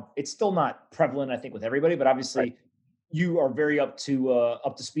now, it's still not prevalent, I think, with everybody, but obviously right. You are very up to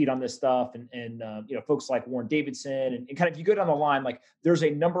speed on this stuff, and folks like Warren Davidson, and kind of, you go down the line, like there's a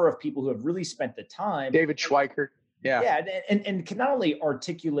number of people who have really spent the time. David Schweikert. Yeah. And can not only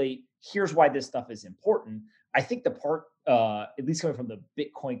articulate, here's why this stuff is important. I think the part, at least coming from the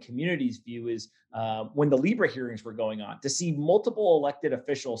Bitcoin community's view, is when the Libra hearings were going on, to see multiple elected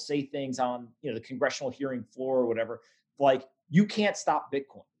officials say things on the congressional hearing floor or whatever, like, you can't stop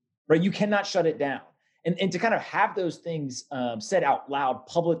Bitcoin, right? You cannot shut it down. And to kind of have those things said out loud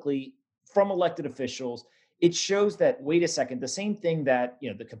publicly from elected officials, it shows that, wait a second, the same thing that,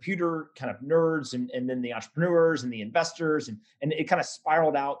 the computer kind of nerds and then the entrepreneurs and the investors, and it kind of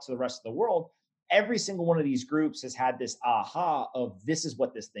spiraled out to the rest of the world. Every single one of these groups has had this aha of, this is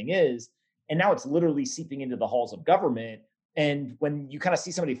what this thing is. And now it's literally seeping into the halls of government. And when you kind of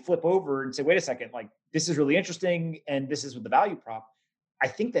see somebody flip over and say, wait a second, like, this is really interesting, and this is what the value prop, I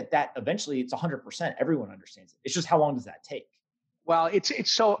think that eventually it's 100%. Everyone understands it. It's just, how long does that take? Well,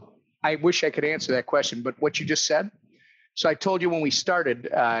 it's so, I wish I could answer that question, but what you just said. So I told you when we started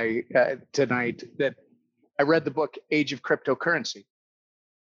tonight that I read the book Age of Cryptocurrency.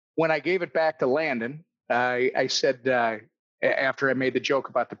 When I gave it back to Landon, I said, after I made the joke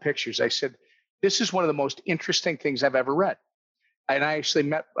about the pictures, I said, this is one of the most interesting things I've ever read. And I actually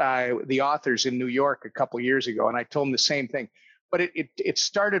met the authors in New York a couple of years ago, and I told them the same thing. But it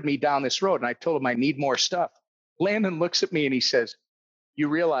started me down this road, and I told him I need more stuff. Landon looks at me and he says, you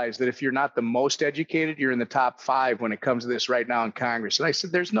realize that if you're not the most educated, you're in the top 5 when it comes to this right now in Congress. And I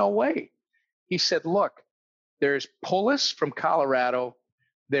said, there's no way. He said, look, there's Polis from Colorado.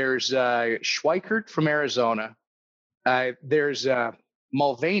 There's Schweikert from Arizona. There's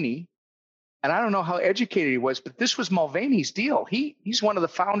Mulvaney. And I don't know how educated he was, but this was Mulvaney's deal. He's one of the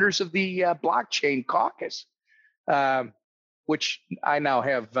founders of the blockchain caucus. which I now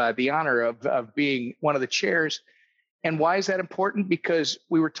have the honor of being one of the chairs. And why is that important? Because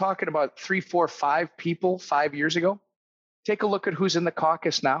we were talking about 3, 4, 5 people 5 years ago. Take a look at who's in the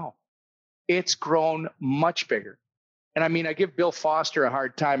caucus now. It's grown much bigger. And I mean, I give Bill Foster a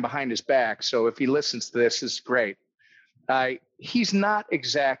hard time behind his back. So if he listens to this, it's great. He's not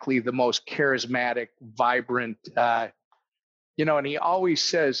exactly the most charismatic, vibrant, and he always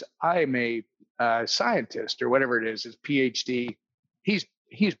says, I'm a scientist or whatever it is, his PhD.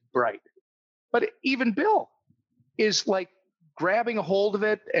 He's bright. But even Bill is like grabbing a hold of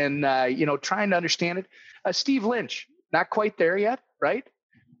it and, trying to understand it. Steve Lynch, not quite there yet, right?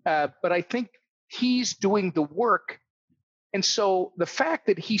 But I think he's doing the work. And so the fact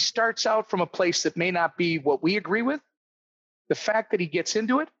that he starts out from a place that may not be what we agree with, the fact that he gets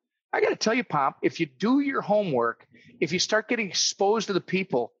into it, I got to tell you, Pomp, if you do your homework, if you start getting exposed to the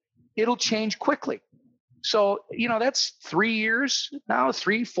people, it'll change quickly. So, that's 3 years now,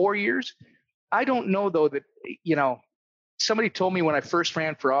 3, 4 years. I don't know, though, that, somebody told me when I first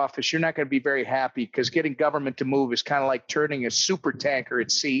ran for office, you're not going to be very happy because getting government to move is kind of like turning a super tanker at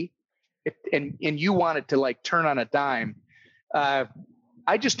sea. And you want it to like turn on a dime.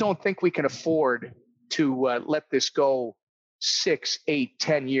 I just don't think we can afford to let this go 6, 8,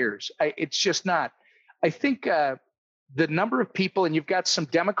 10 years. It's just not. I think the number of people, and you've got some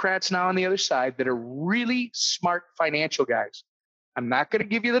Democrats now on the other side that are really smart financial guys. I'm not going to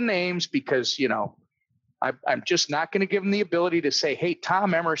give you the names because, I'm just not going to give them the ability to say, hey,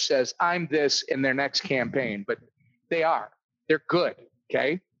 Tom Emmer says I'm this in their next campaign, but they are. They're good.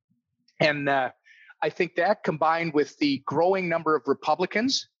 Okay. And I think that combined with the growing number of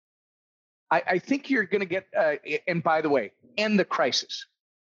Republicans, I think you're going to get, and by the way, end the crisis.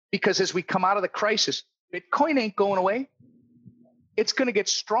 Because as we come out of the crisis, Bitcoin ain't going away. It's going to get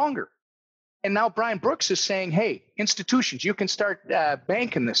stronger. And now Brian Brooks is saying, hey, institutions, you can start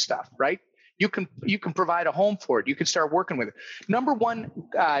banking this stuff, right? You can provide a home for it. You can start working with it. Number one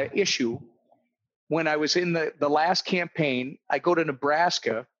issue, when I was in the last campaign, I go to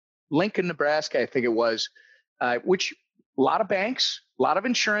Nebraska, Lincoln, Nebraska, I think it was, which a lot of banks, a lot of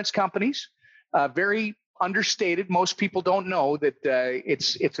insurance companies, very understated. Most people don't know that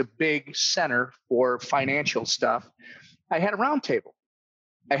it's a big center for financial stuff. I had a roundtable.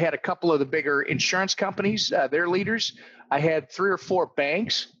 I had a couple of the bigger insurance companies, their leaders. I had 3 or 4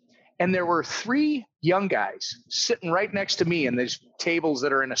 banks, and there were 3 young guys sitting right next to me in these tables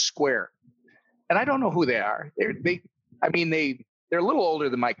that are in a square. And I don't know who they are. They're a little older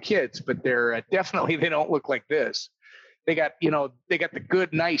than my kids, but they're definitely, they don't look like this. They got the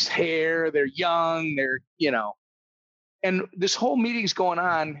good, nice hair. They're young. And this whole meeting's going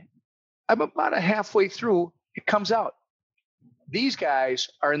on. I'm about halfway through. It comes out. These guys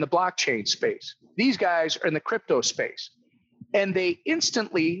are in the blockchain space. These guys are in the crypto space. And they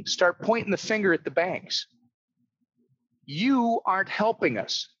instantly start pointing the finger at the banks. You aren't helping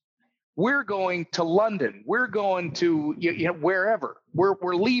us. We're going to London. We're going to wherever.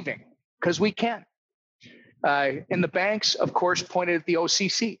 We're leaving because we can. And the banks, of course, pointed at the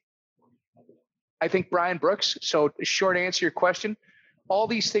OCC. I think Brian Brooks, so short answer to your question, all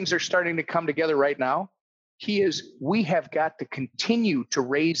these things are starting to come together right now. We have got to continue to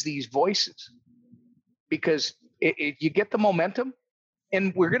raise these voices because you get the momentum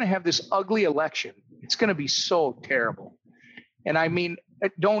and we're going to have this ugly election. It's going to be so terrible. And I mean,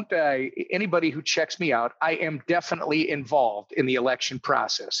 anybody who checks me out, I am definitely involved in the election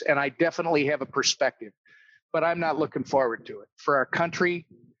process and I definitely have a perspective, but I'm not looking forward to it. For our country,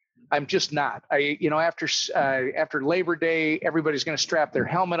 I'm just not. After Labor Day, everybody's going to strap their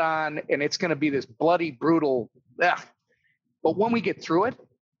helmet on, and it's going to be this bloody, brutal. But when we get through it,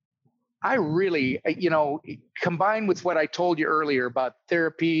 I really, combined with what I told you earlier about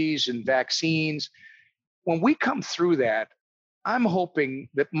therapies and vaccines, when we come through that, I'm hoping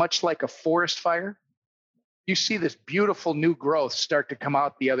that much like a forest fire, you see this beautiful new growth start to come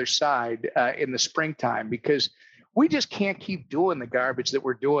out the other side in the springtime, because we just can't keep doing the garbage that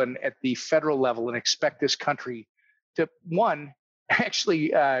we're doing at the federal level and expect this country to, 1,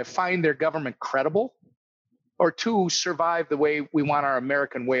 actually find their government credible, or 2, survive the way we want our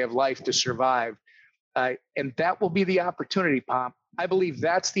American way of life to survive. And that will be the opportunity, Pomp. I believe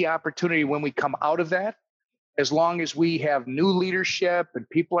that's the opportunity when we come out of that, as long as we have new leadership and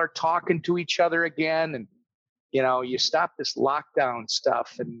people are talking to each other again, and you stop this lockdown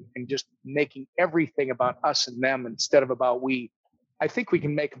stuff and just making everything about us and them instead of about we. I think we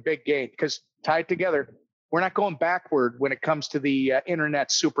can make a big gain, because tied together, we're not going backward when it comes to the internet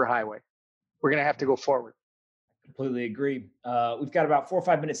superhighway. We're going to have to go forward. Completely agree. We've got about 4 or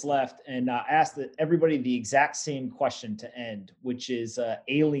 5 minutes left, and I asked everybody the exact same question to end, which is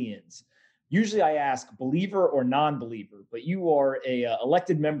aliens. Usually I ask believer or non-believer, but you are a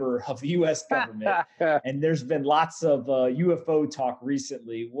elected member of the U.S. government, and there's been lots of UFO talk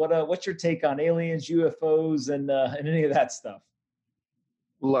recently. What's your take on aliens, UFOs, and any of that stuff?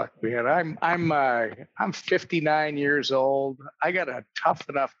 Look, man, I'm 59 years old. I got a tough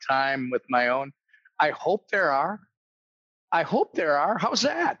enough time with my own. I hope there are. How's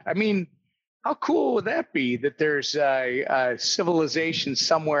that? I mean, how cool would that be that there's a civilization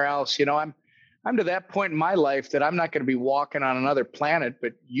somewhere else? I'm to that point in my life that I'm not going to be walking on another planet,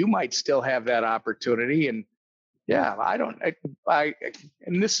 but you might still have that opportunity. And yeah,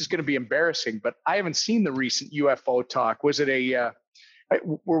 and this is going to be embarrassing, but I haven't seen the recent UFO talk. Was it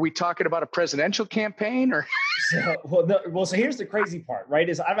were we talking about a presidential campaign or? So here's the crazy part, right?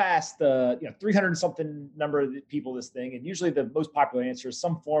 Is I've asked 300 something number of people this thing, and usually the most popular answer is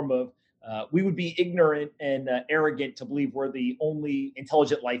some form of we would be ignorant and arrogant to believe we're the only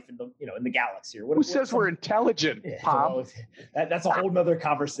intelligent life in the galaxy. Or who says we're intelligent? Yeah, well, that's a whole nother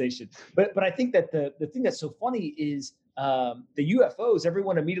conversation. But I think that the thing that's so funny is the UFOs.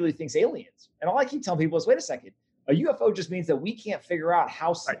 Everyone immediately thinks aliens, and all I keep telling people is, wait a second. A UFO just means that we can't figure out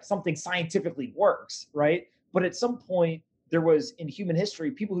how something scientifically works, right? But at some point, there was in human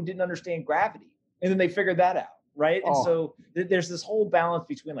history people who didn't understand gravity, and then they figured that out, right? And so there's this whole balance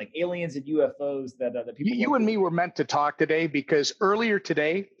between like aliens and UFOs that people. You and me were meant to talk today because earlier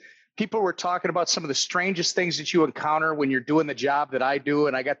today, people were talking about some of the strangest things that you encounter when you're doing the job that I do,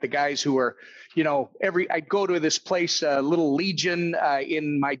 and I got the guys who are, I go to this place, Little Legion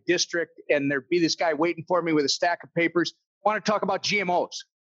in my district, and there'd be this guy waiting for me with a stack of papers. Want to talk about GMOs.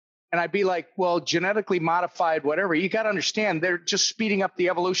 And I'd be like, well, genetically modified, whatever. You got to understand, they're just speeding up the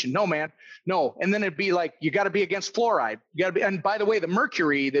evolution. No, man, no. And then it'd be like, you got to be against fluoride. You got to be. And by the way, the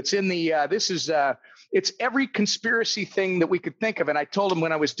mercury that's in the it's every conspiracy thing that we could think of. And I told him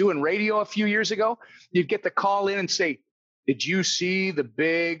when I was doing radio a few years ago, you'd get the call in and say, did you see the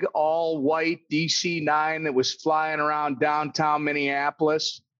big all white DC-9 that was flying around downtown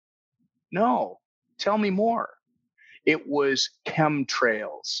Minneapolis? No, tell me more. It was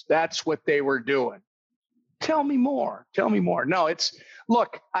chemtrails. That's what they were doing. Tell me more. No,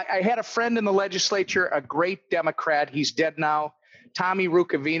 look, I had a friend in the legislature, a great Democrat. He's dead now. Tommy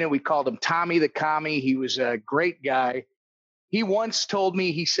Rukavina. We called him Tommy the Commie. He was a great guy. He once told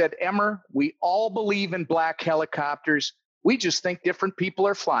me, he said, Emmer, we all believe in black helicopters. We just think different people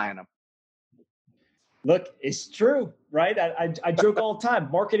are flying them. Look, it's true, right? I joke all the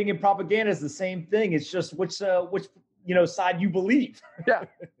time. Marketing and propaganda is the same thing. It's just which side you believe. Yeah.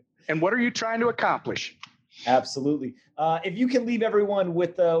 And what are you trying to accomplish? Absolutely. If you can leave everyone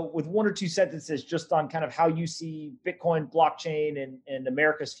with 1 or 2 sentences just on kind of how you see Bitcoin, blockchain, and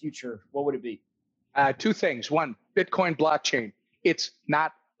America's future, what would it be? 2 things. 1, Bitcoin blockchain. It's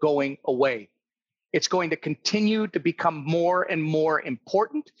not going away. It's going to continue to become more and more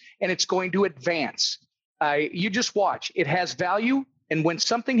important, and it's going to advance. You just watch. It has value, and when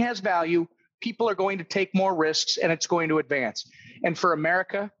something has value, people are going to take more risks, and it's going to advance. And for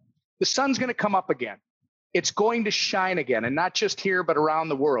America, the sun's going to come up again. It's going to shine again, and not just here, but around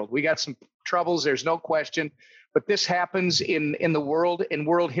the world. We got some troubles, there's no question, but this happens in the world, in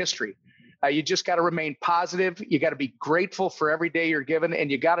world history. You just got to remain positive. You got to be grateful for every day you're given, and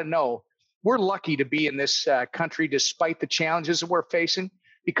you got to know we're lucky to be in this country despite the challenges that we're facing,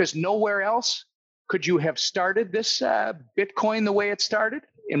 because nowhere else could you have started this Bitcoin the way it started,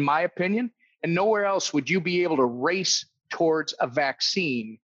 in my opinion, and nowhere else would you be able to race towards a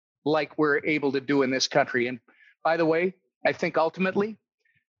vaccine like we're able to do in this country. And by the way, I think ultimately,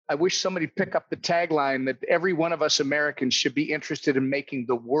 I wish somebody would pick up the tagline that every one of us Americans should be interested in making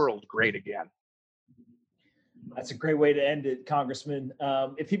the world great again. That's a great way to end it, Congressman.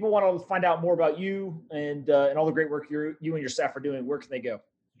 If people want to find out more about you and all the great work you and your staff are doing, where can they go?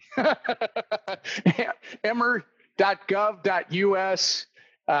 Emmer.gov.us.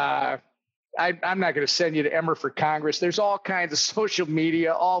 I'm not going to send you to Emmer for Congress. There's all kinds of social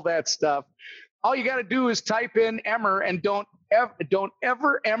media, all that stuff. All you got to do is type in Emmer, and don't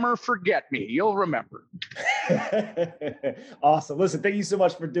ever Emmer forget me. You'll remember. Awesome. Listen, thank you so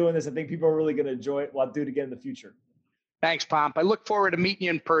much for doing this. I think people are really going to enjoy it. We'll do it again in the future. Thanks, Pomp. I look forward to meeting you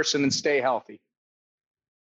in person, and stay healthy.